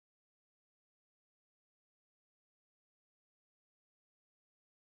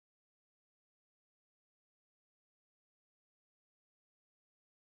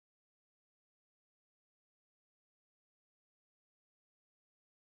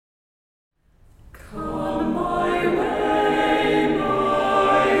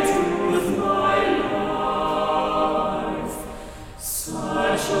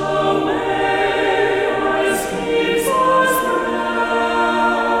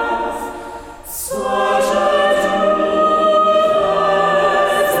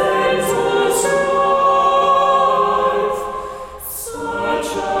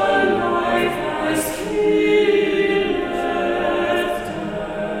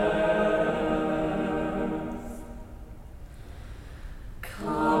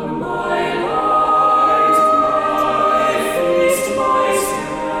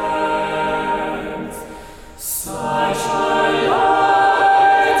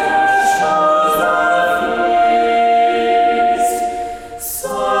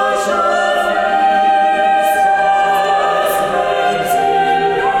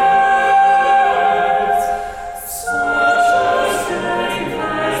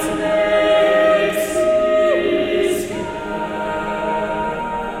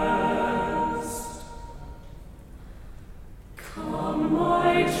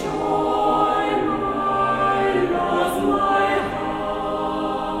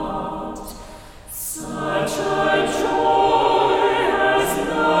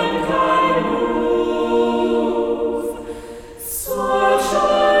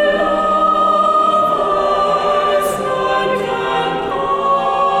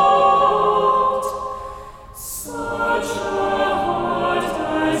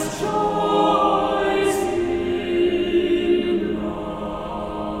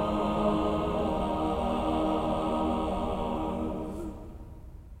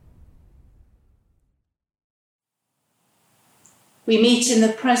we meet in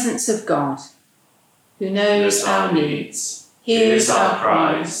the presence of God, who knows our needs, hears our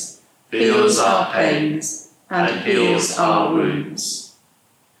cries, feels our pains, and heals our wounds.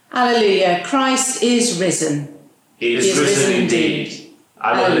 Alleluia, Christ is risen. He is risen indeed.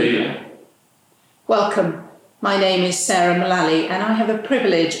 Alleluia. Welcome. My name is Sarah Mullally, and I have the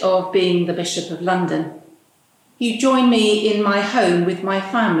privilege of being the Bishop of London. You join me in my home with my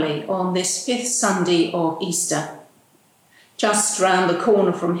family on this 5th Sunday of Easter. Just round the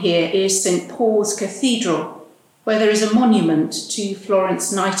corner from here is St. Paul's Cathedral, where there is a monument to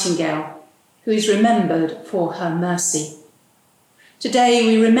Florence Nightingale, who is remembered for her mercy. Today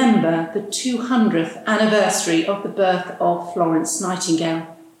we remember the 200th anniversary of the birth of Florence Nightingale,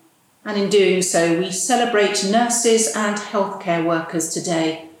 and in doing so we celebrate nurses and healthcare workers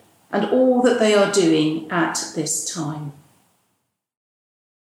today and all that they are doing at this time.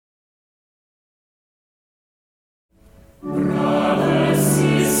 Brother,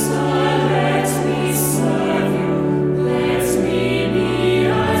 sister, let me serve you. Let me be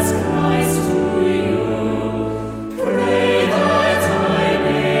as Christ to you. Pray that I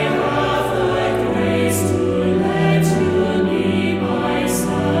may have the grace to let you be my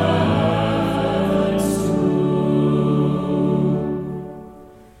servant too.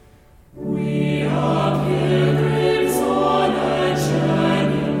 We are pilgrims on a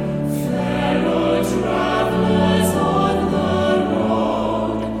journey, fellow travelers on the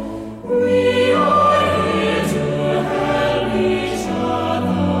road. We are here to help each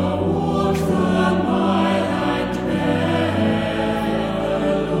other walk the mile and bear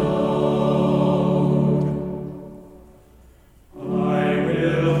the load. I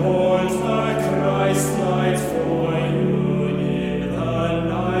will hold the Christ light for you in the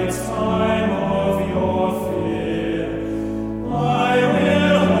night time of your fear. I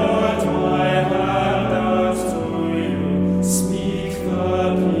will hold my hand out to you, speak the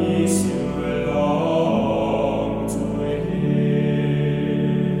peace you long to hear.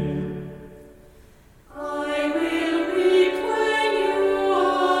 I will weep when you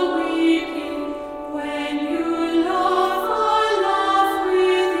are weeping, when you laugh, I'll laugh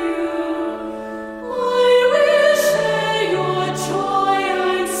with you. I will share your joy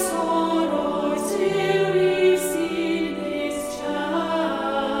and sorrow till we've seen this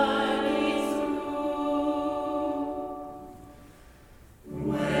journey through.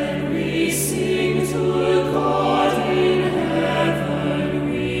 When we sing to God in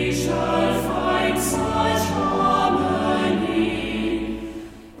heaven, we shall find such harmony.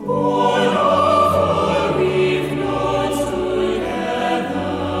 Born of all we've known together,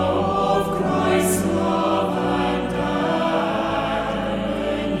 of Christ's love and agony.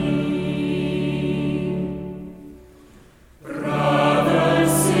 Brother,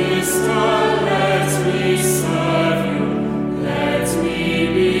 sister, let me serve you. Let me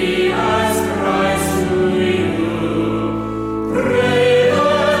be as Christ to you. Pray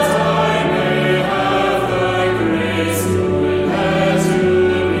that I may have the grace to let you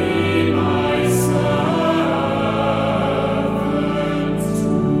be my servant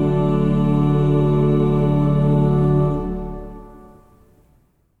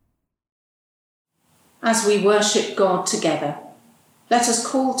As we worship God together, let us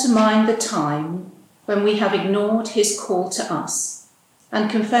call to mind the time when we have ignored his call to us and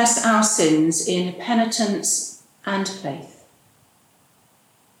confess our sins in penitence and faith.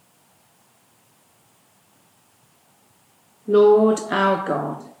 Lord our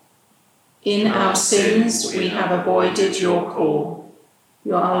God, in our sins we have avoided your call.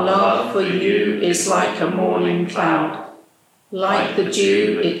 Your love for you is like a morning cloud. Like the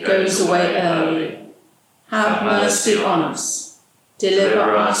dew, it goes away early. Have mercy on us.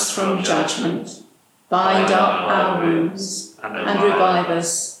 Deliver us from judgment. Bind up our wounds and revive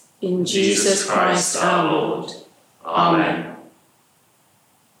us in Jesus Christ our Lord. Amen.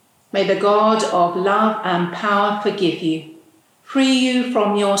 May the God of love and power forgive you, free you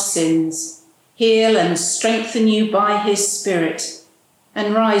from your sins, heal and strengthen you by his Spirit,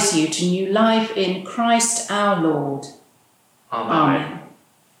 and rise you to new life in Christ our Lord. Amen.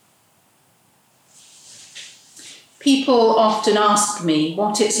 People often ask me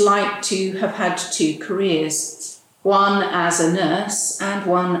what it's like to have had two careers, one as a nurse and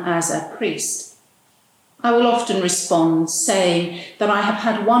one as a priest. I will often respond saying that I have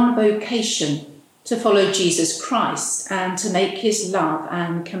had one vocation, to follow Jesus Christ and to make his love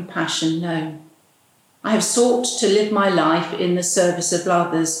and compassion known. I have sought to live my life in the service of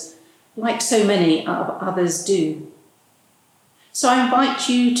others, like so many others do. So I invite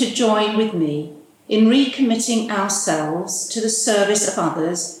you to join with me in recommitting ourselves to the service of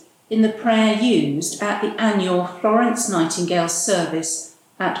others in the prayer used at the annual Florence Nightingale service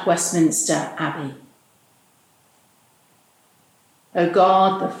at Westminster Abbey. O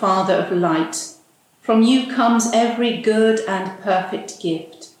God, the Father of light, from you comes every good and perfect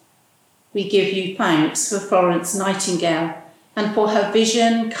gift. We give you thanks for Florence Nightingale and for her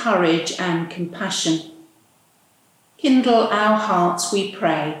vision, courage and compassion. Kindle our hearts, we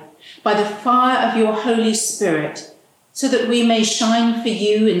pray, by the fire of your Holy Spirit, so that we may shine for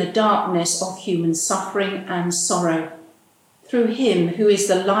you in the darkness of human suffering and sorrow, through him who is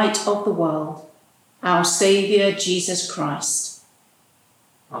the light of the world, our Saviour, Jesus Christ.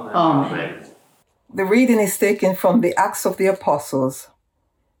 Amen. Amen. The reading is taken from the Acts of the Apostles,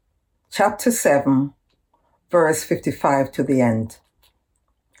 chapter 7, verse 55 to the end.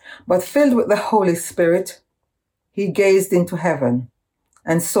 But filled with the Holy Spirit, he gazed into heaven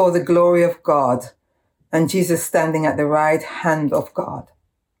and saw the glory of God and Jesus standing at the right hand of God.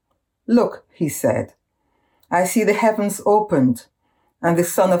 Look, he said, I see the heavens opened and the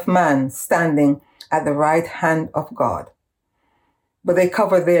Son of Man standing at the right hand of God. But they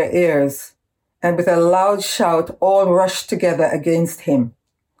covered their ears, and with a loud shout all rushed together against him.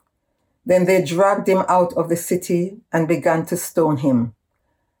 Then they dragged him out of the city and began to stone him.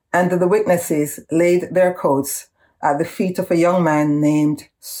 And the witnesses laid their coats at the feet of a young man named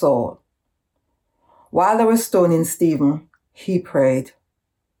Saul. While they were stoning Stephen, he prayed,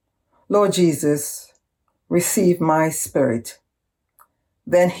 Lord Jesus, receive my spirit.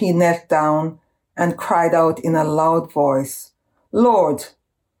 Then he knelt down and cried out in a loud voice, Lord,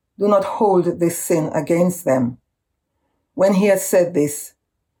 do not hold this sin against them. When he had said this,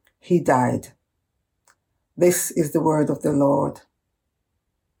 he died. This is the word of the Lord.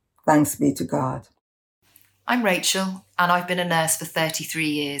 Thanks be to God. I'm Rachel, and I've been a nurse for 33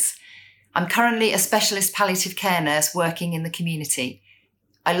 years. I'm currently a specialist palliative care nurse working in the community.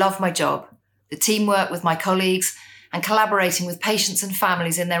 I love my job, the teamwork with my colleagues, and collaborating with patients and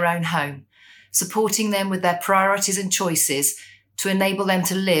families in their own home, supporting them with their priorities and choices to enable them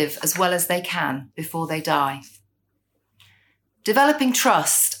to live as well as they can before they die. Developing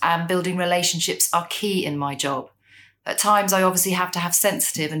trust and building relationships are key in my job. At times, I obviously have to have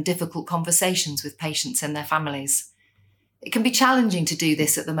sensitive and difficult conversations with patients and their families. It can be challenging to do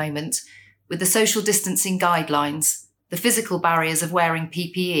this at the moment, with the social distancing guidelines, the physical barriers of wearing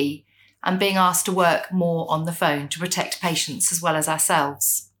PPE, and being asked to work more on the phone to protect patients as well as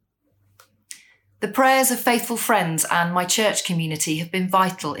ourselves. The prayers of faithful friends and my church community have been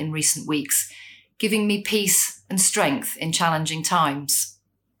vital in recent weeks, giving me peace and strength in challenging times.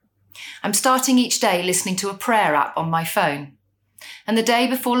 I'm starting each day listening to a prayer app on my phone. And the day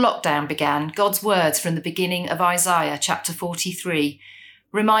before lockdown began, God's words from the beginning of Isaiah chapter 43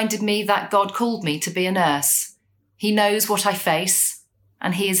 reminded me that God called me to be a nurse. He knows what I face,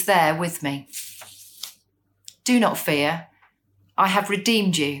 and he is there with me. Do not fear. I have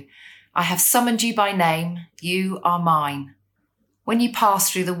redeemed you. I have summoned you by name. You are mine. When you pass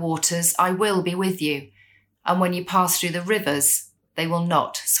through the waters, I will be with you. And when you pass through the rivers, they will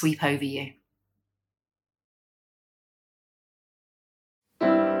not sweep over you.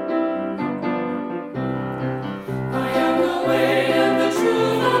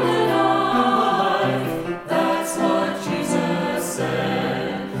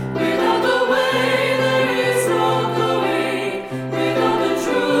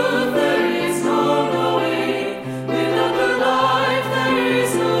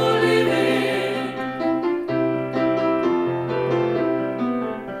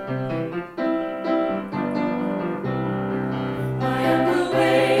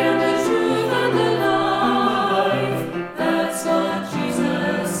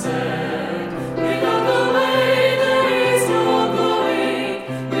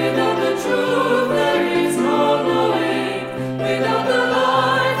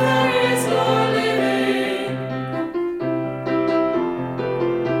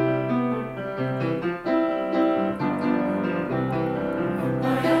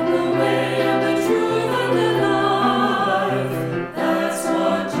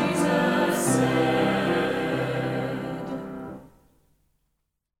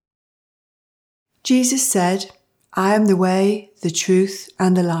 Jesus said, I am the way, the truth,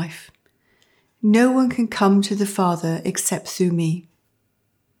 and the life. No one can come to the Father except through me.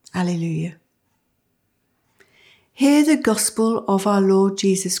 Alleluia. Hear the gospel of our Lord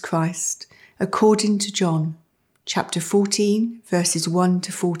Jesus Christ according to John, chapter 14, verses 1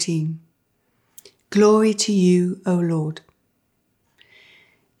 to 14. Glory to you, O Lord.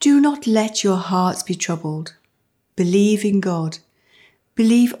 Do not let your hearts be troubled. Believe in God.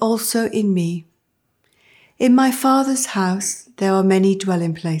 Believe also in me. In my Father's house there are many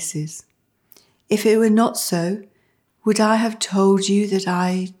dwelling places. If it were not so, would I have told you that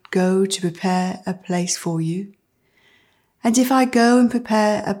I go to prepare a place for you? And if I go and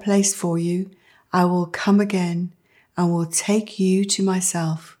prepare a place for you, I will come again and will take you to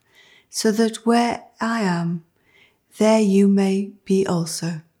myself, so that where I am, there you may be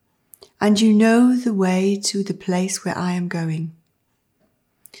also. And you know the way to the place where I am going.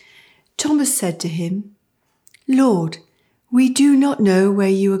 Thomas said to him, Lord, we do not know where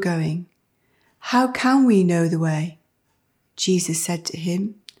you are going. How can we know the way? Jesus said to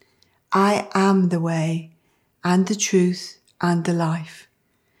him, I am the way and the truth and the life.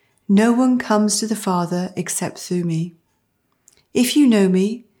 No one comes to the Father except through me. If you know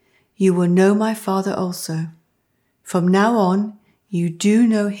me, you will know my Father also. From now on, you do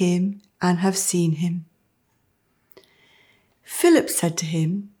know him and have seen him. Philip said to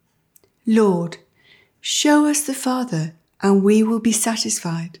him, Lord, show us the Father, and we will be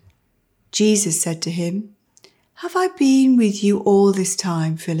satisfied. Jesus said to him, Have I been with you all this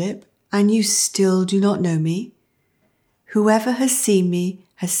time, Philip, and you still do not know me? Whoever has seen me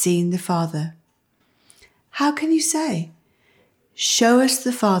has seen the Father. How can you say, Show us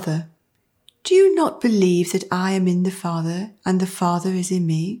the Father? Do you not believe that I am in the Father, and the Father is in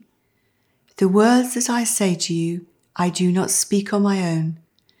me? The words that I say to you, I do not speak on my own,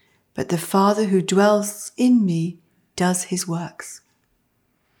 but the Father who dwells in me does his works.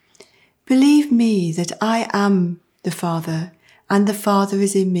 Believe me that I am the Father, and the Father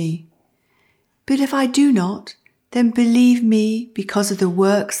is in me. But if I do not, then believe me because of the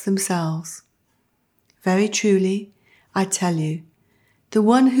works themselves. Very truly, I tell you, the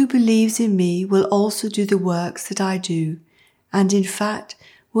one who believes in me will also do the works that I do, and in fact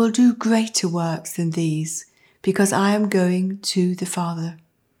will do greater works than these, because I am going to the Father.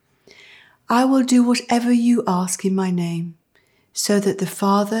 I will do whatever you ask in my name, so that the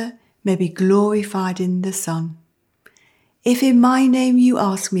Father may be glorified in the Son. If in my name you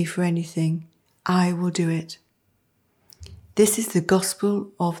ask me for anything, I will do it. This is the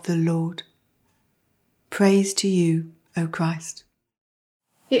gospel of the Lord. Praise to you, O Christ.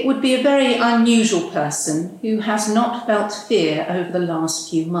 It would be a very unusual person who has not felt fear over the last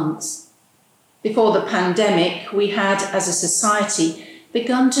few months. Before the pandemic, we had, as a society,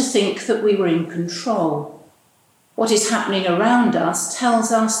 begun to think that we were in control. What is happening around us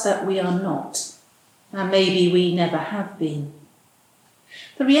tells us that we are not, and maybe we never have been.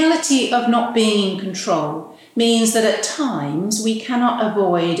 The reality of not being in control means that at times we cannot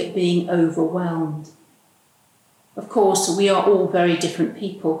avoid being overwhelmed. Of course, we are all very different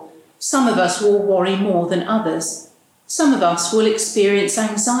people. Some of us will worry more than others. Some of us will experience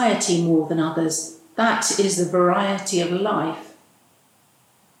anxiety more than others. That is the variety of life.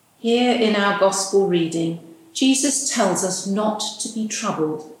 Here in our gospel reading, Jesus tells us not to be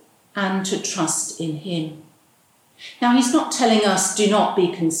troubled and to trust in him. Now, he's not telling us do not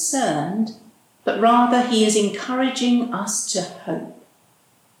be concerned, but rather he is encouraging us to hope.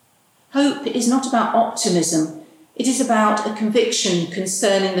 Hope is not about optimism. It is about a conviction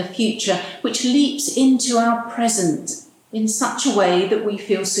concerning the future which leaps into our present in such a way that we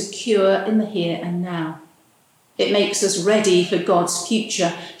feel secure in the here and now. It makes us ready for God's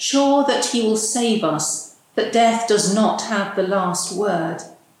future, sure that he will save us, that death does not have the last word,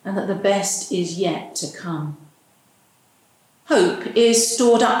 and that the best is yet to come. Hope is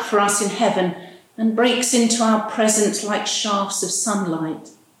stored up for us in heaven and breaks into our present like shafts of sunlight.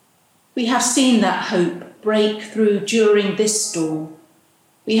 We have seen that hope break through during this storm.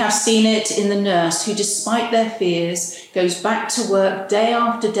 We have seen it in the nurse who, despite their fears, goes back to work day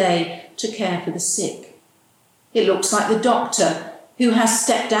after day to care for the sick. It looks like the doctor who has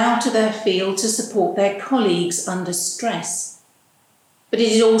stepped out of their field to support their colleagues under stress. But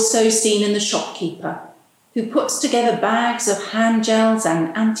it is also seen in the shopkeeper who puts together bags of hand gels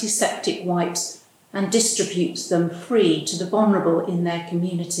and antiseptic wipes and distributes them free to the vulnerable in their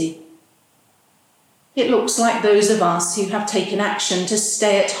community. It looks like those of us who have taken action to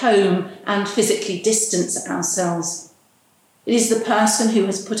stay at home and physically distance ourselves. It is the person who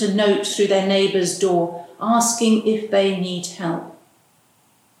has put a note through their neighbour's door asking if they need help.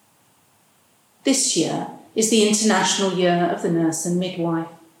 This year is the International Year of the Nurse and Midwife.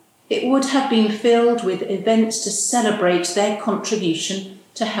 It would have been filled with events to celebrate their contribution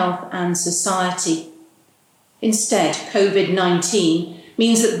to health and society. Instead, COVID-19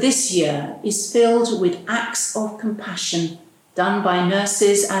 means that this year is filled with acts of compassion done by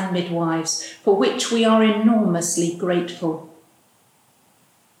nurses and midwives, for which we are enormously grateful.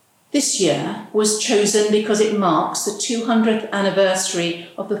 This year was chosen because it marks the 200th anniversary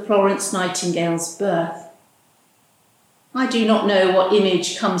of the Florence Nightingale's birth. I do not know what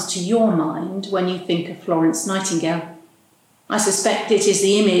image comes to your mind when you think of Florence Nightingale. I suspect it is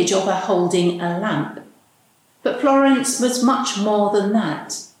the image of her holding a lamp. But Florence was much more than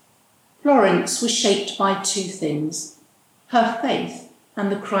that. Florence was shaped by two things: her faith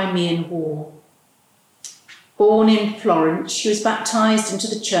and the Crimean War. Born in Florence, she was baptised into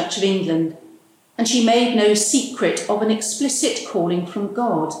the Church of England, and she made no secret of an explicit calling from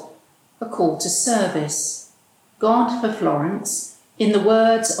God, a call to service. God for Florence, in the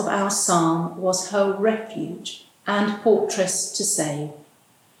words of our psalm, was her refuge and fortress to save.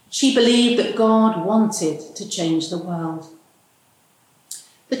 She believed that God wanted to change the world.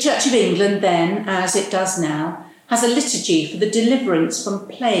 The Church of England then, as it does now, has a liturgy for the deliverance from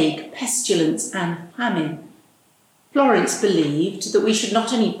plague, pestilence and famine. Florence believed that we should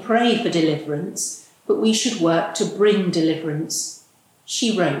not only pray for deliverance, but we should work to bring deliverance.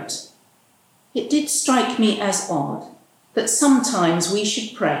 She wrote, "It did strike me as odd that sometimes we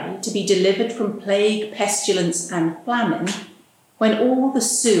should pray to be delivered from plague, pestilence and famine when all the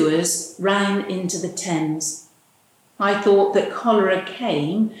sewers ran into the Thames. I thought that cholera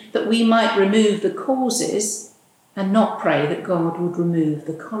came that we might remove the causes and not pray that God would remove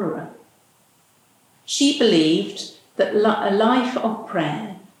the cholera." She believed that a life of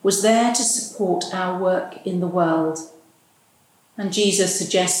prayer was there to support our work in the world. And Jesus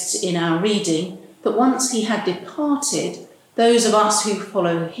suggests in our reading that once he had departed, those of us who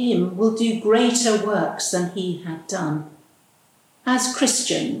follow him will do greater works than he had done. As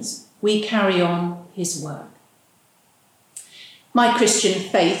Christians, we carry on his work. My Christian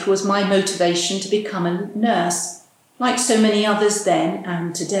faith was my motivation to become a nurse, like so many others then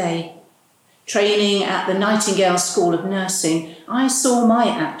and today. Training at the Nightingale School of Nursing, I saw my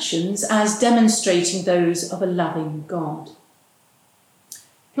actions as demonstrating those of a loving God.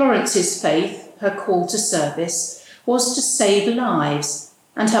 Florence's faith, her call to service, was to save lives,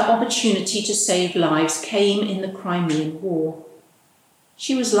 and her opportunity to save lives came in the Crimean War.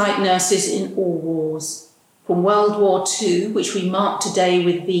 She was like nurses in all wars, from World War II, which we mark today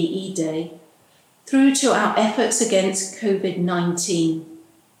with VE Day, through to our efforts against COVID-19.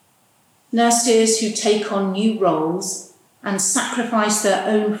 Nurses who take on new roles and sacrifice their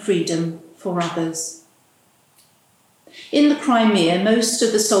own freedom for others. In the Crimea, most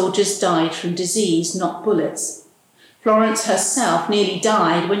of the soldiers died from disease, not bullets. Florence herself nearly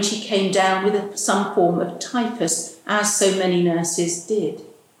died when she came down with some form of typhus, as so many nurses did.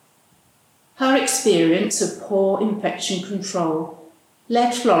 Her experience of poor infection control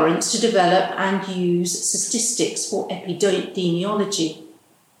led Florence to develop and use statistics for epidemiology.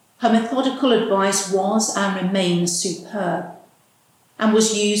 Her methodical advice was and remains superb, and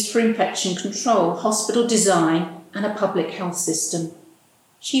was used for infection control, hospital design, and a public health system.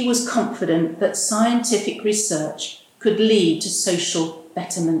 She was confident that scientific research could lead to social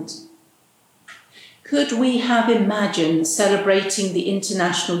betterment. Could we have imagined celebrating the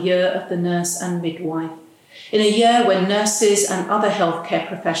International Year of the Nurse and Midwife in a year when nurses and other healthcare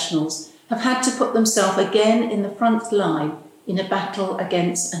professionals have had to put themselves again in the front line in a battle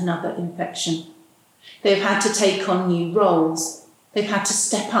against another infection? They've had to take on new roles. They've had to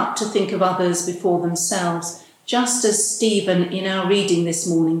step up to think of others before themselves, just as Stephen in our reading this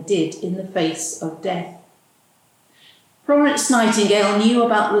morning did in the face of death. Florence Nightingale knew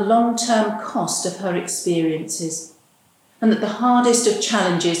about the long-term cost of her experiences, and that the hardest of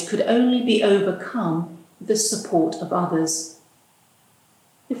challenges could only be overcome with the support of others.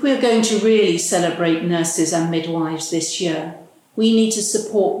 If we are going to really celebrate nurses and midwives this year, we need to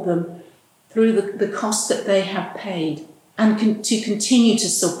support them through the cost that they have paid, and to continue to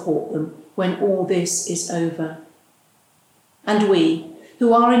support them when all this is over. And we,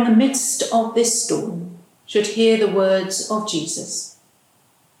 who are in the midst of this storm, should hear the words of Jesus.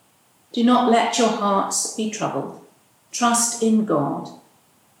 Do not let your hearts be troubled. Trust in God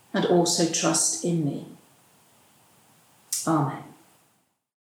and also trust in me. Amen.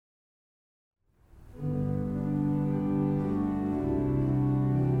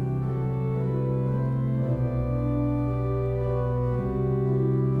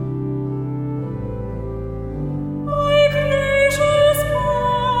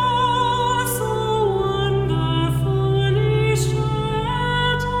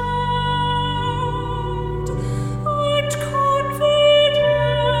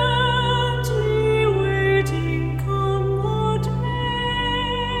 Waiting, come what may.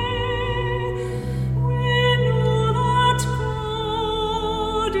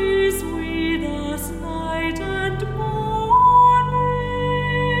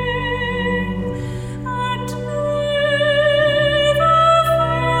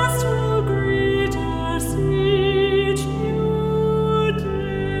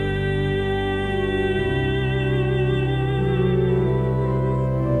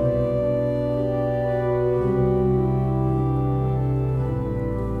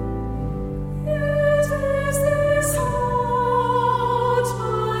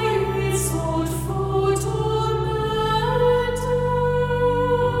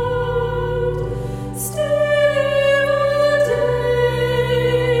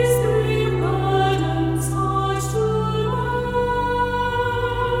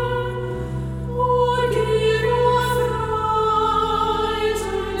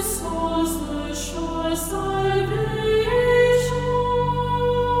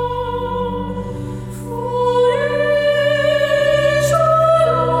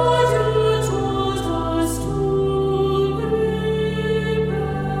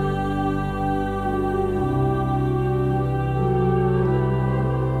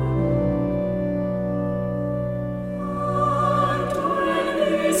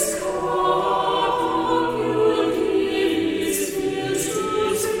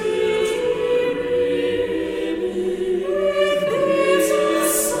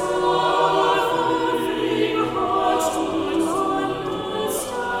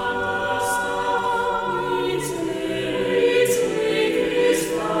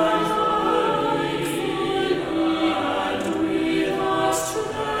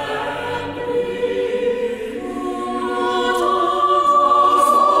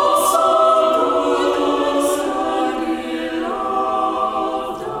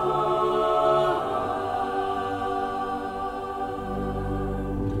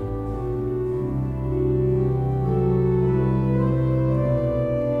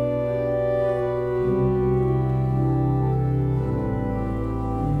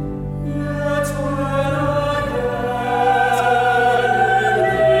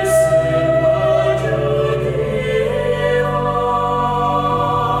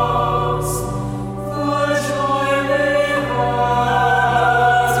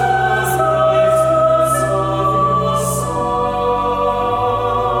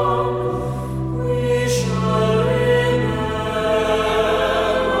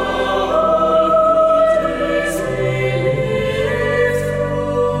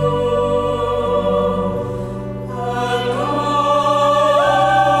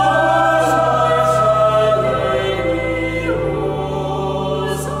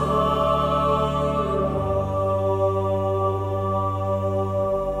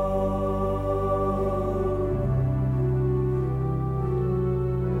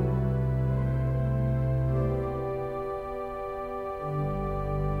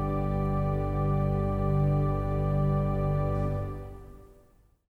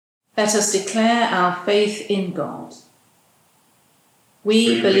 Let us declare our faith in God.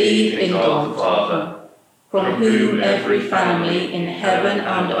 We believe in God the Father, from whom every family in heaven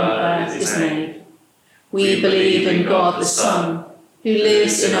and on earth is made. We believe in God the Son, who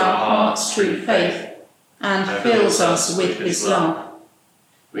lives in our hearts through faith and fills us with his love.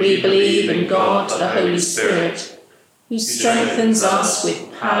 We believe in God the Holy Spirit, who strengthens us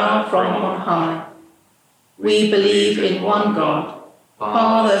with power from on high. We believe in one God,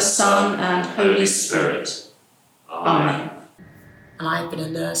 Father, Son, and Holy Spirit. Amen. And I have been a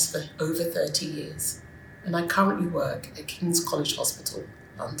nurse for over 30 years, and I currently work at King's College Hospital,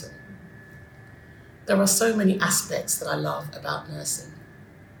 London. There are so many aspects that I love about nursing.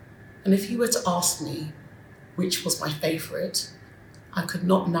 And if you were to ask me which was my favourite, I could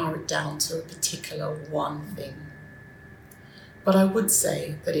not narrow it down to a particular one thing. But I would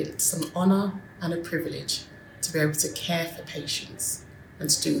say that it's an honour and a privilege to be able to care for patients and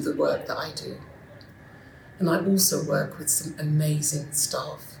to do the work that I do. And I also work with some amazing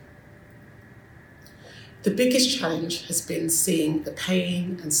staff. The biggest challenge has been seeing the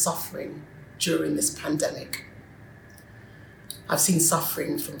pain and suffering during this pandemic. I've seen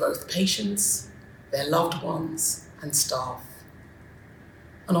suffering from both patients, their loved ones, and staff.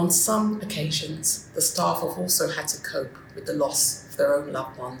 And on some occasions, the staff have also had to cope with the loss of their own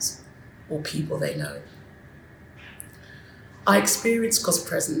loved ones or people they know. I experience God's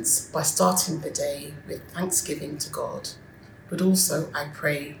presence by starting the day with thanksgiving to God, but also I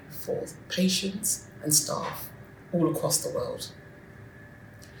pray for patients and staff all across the world.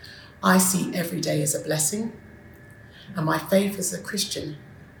 I see every day as a blessing, and my faith as a Christian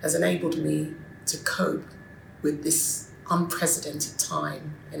has enabled me to cope with this unprecedented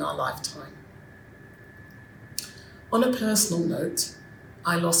time in our lifetime. On a personal note,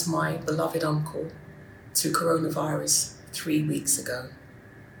 I lost my beloved uncle to coronavirus 3 weeks ago.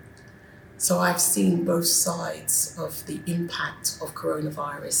 So I've seen both sides of the impact of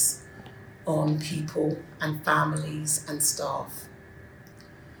coronavirus on people and families and staff.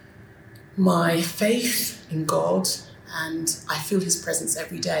 My faith in God, and I feel his presence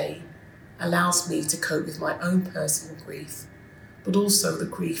every day, allows me to cope with my own personal grief, but also the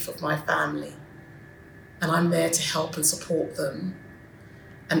grief of my family. And I'm there to help and support them.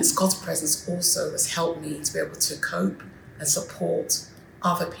 And it's God's presence also that's helped me to be able to cope and support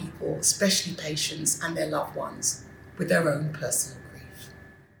other people, especially patients and their loved ones, with their own personal grief.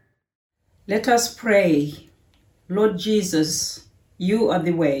 Let us pray. Lord Jesus, you are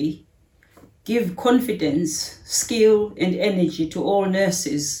the way. Give confidence, skill, and energy to all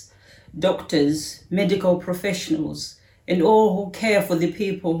nurses, doctors, medical professionals, and all who care for the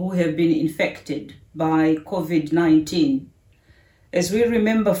people who have been infected by COVID-19. As we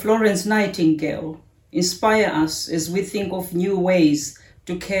remember Florence Nightingale, inspire us as we think of new ways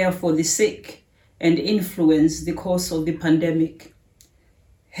to care for the sick and influence the course of the pandemic.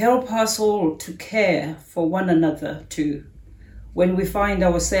 Help us all to care for one another too, when we find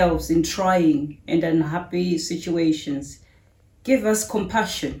ourselves in trying and unhappy situations. Give us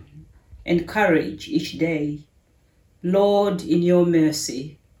compassion and courage each day. Lord, in your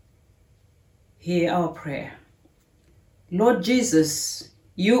mercy, hear our prayer. Lord Jesus,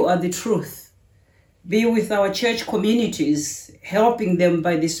 you are the truth. Be with our church communities, helping them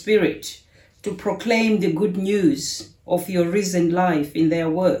by the Spirit to proclaim the good news of your risen life in their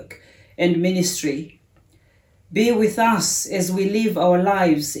work and ministry. Be with us as we live our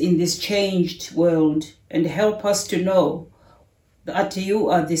lives in this changed world, and help us to know that you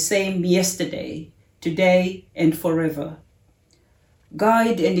are the same yesterday, today, and forever.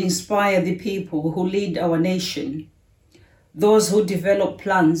 Guide and inspire the people who lead our nation, those who develop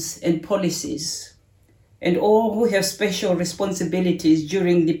plans and policies, and all who have special responsibilities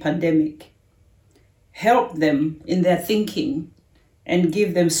during the pandemic. Help them in their thinking and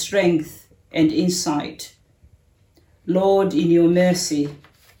give them strength and insight. Lord, in your mercy,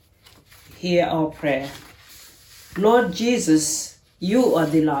 hear our prayer. Lord Jesus, you are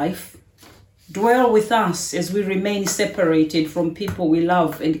the life. Dwell with us as we remain separated from people we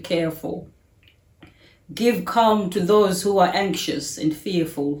love and care for. Give calm to those who are anxious and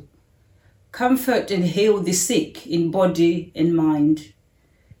fearful. Comfort and heal the sick in body and mind.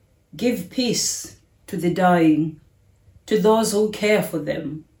 Give peace to the dying, to those who care for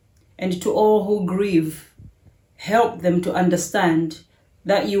them, and to all who grieve. Help them to understand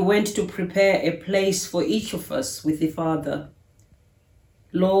that you went to prepare a place for each of us with the Father.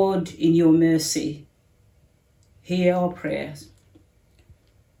 Lord, in your mercy, hear our prayers.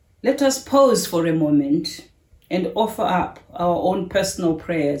 Let us pause for a moment and offer up our own personal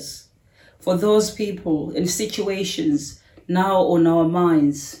prayers for those people and situations now on our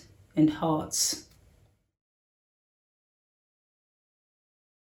minds and hearts.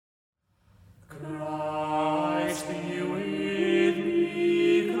 Christ be with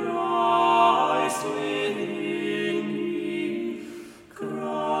me, Christ within me,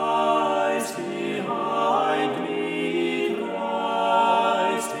 Christ behind me,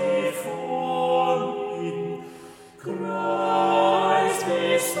 Christ before me, Christ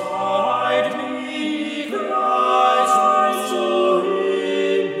beside me, Christ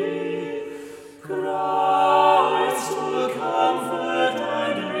within me, Christ will comfort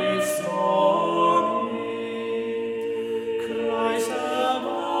and restore me. Christ above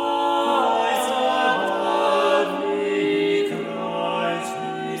me, Christ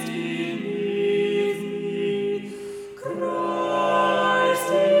beneath me, Christ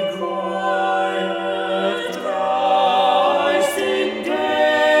in quiet, Christ in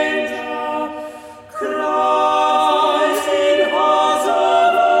danger, Christ in hearts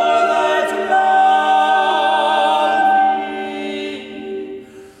of all that love me,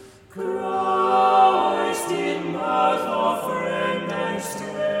 Christ in mouth of friend and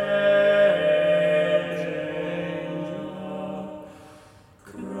stranger,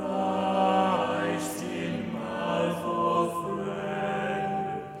 Christ in mouth of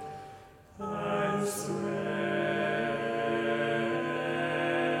friend and stranger.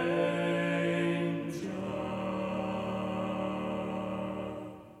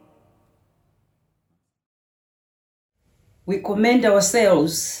 We commend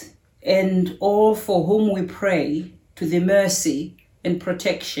ourselves and all for whom we pray to the mercy and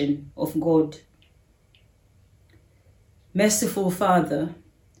protection of God. Merciful Father,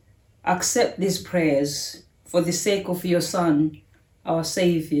 accept these prayers for the sake of your Son, our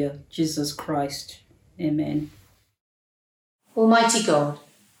Saviour, Jesus Christ. Amen. Almighty God,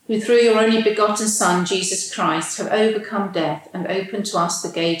 who through your only begotten Son, Jesus Christ, have overcome death and opened to us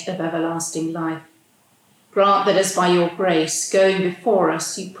the gate of everlasting life, grant that as by your grace, going before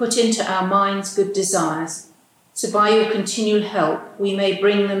us, you put into our minds good desires, so by your continual help we may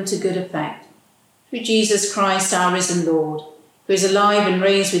bring them to good effect. Through Jesus Christ, our risen Lord, who is alive and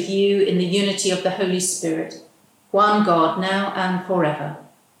reigns with you in the unity of the Holy Spirit, one God, now and forever.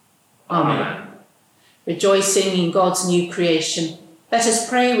 Amen. Rejoicing in God's new creation, let us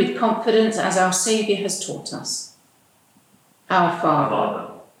pray with confidence as our Saviour has taught us. Our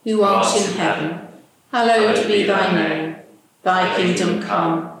Father, who art in heaven, hallowed be thy name. Thy kingdom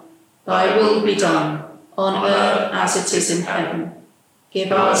come, thy will be done, on earth as it is in heaven.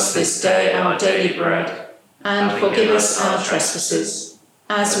 Give us this day our daily bread, and forgive us our trespasses,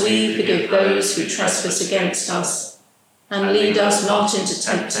 as we forgive those who trespass against us. And lead us not into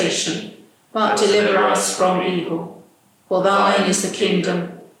temptation, but deliver us from evil. For thine is the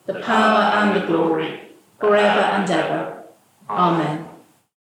kingdom, the power and the glory, forever and ever. Amen.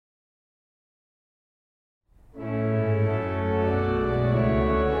 Be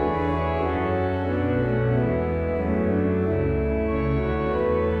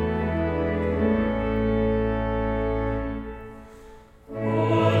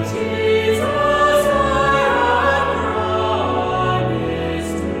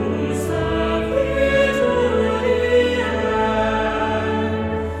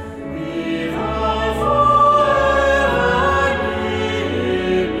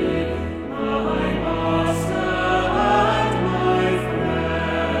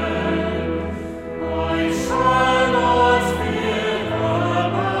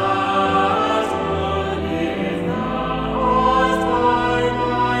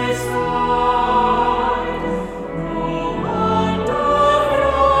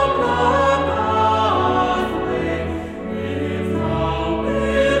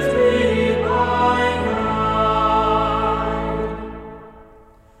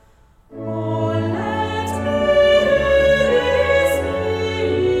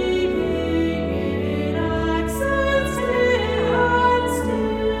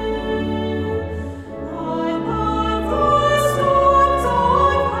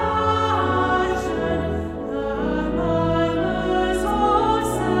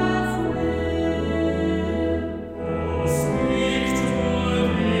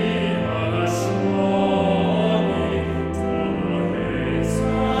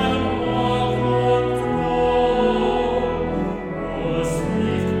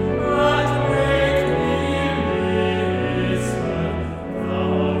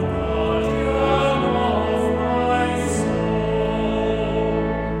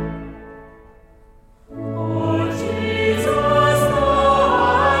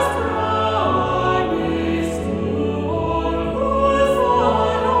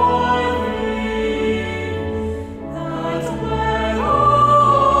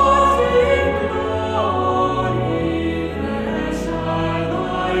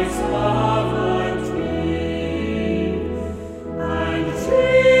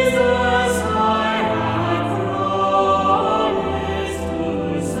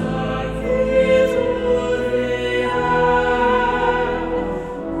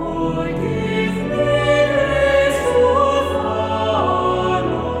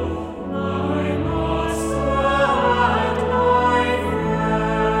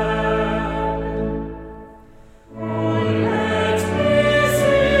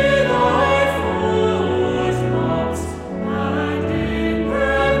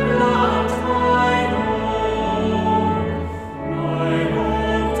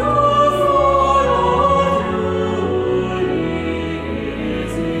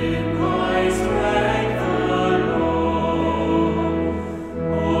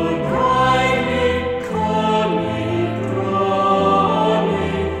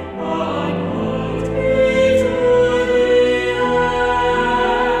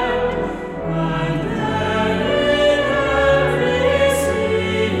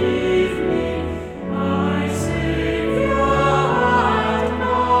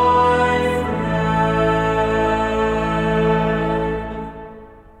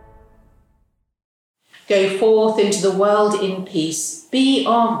Go forth into the world in peace. Be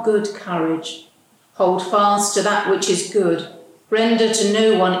of good courage. Hold fast to that which is good. Render to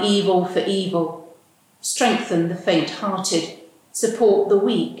no one evil for evil. Strengthen the faint-hearted. Support the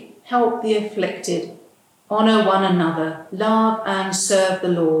weak. Help the afflicted. Honour one another. Love and serve the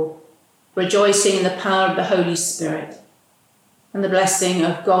Lord, rejoicing in the power of the Holy Spirit. And the blessing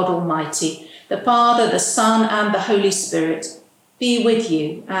of God Almighty, the Father, the Son, and the Holy Spirit be with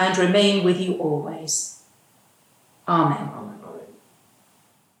you and remain with you always. Amen.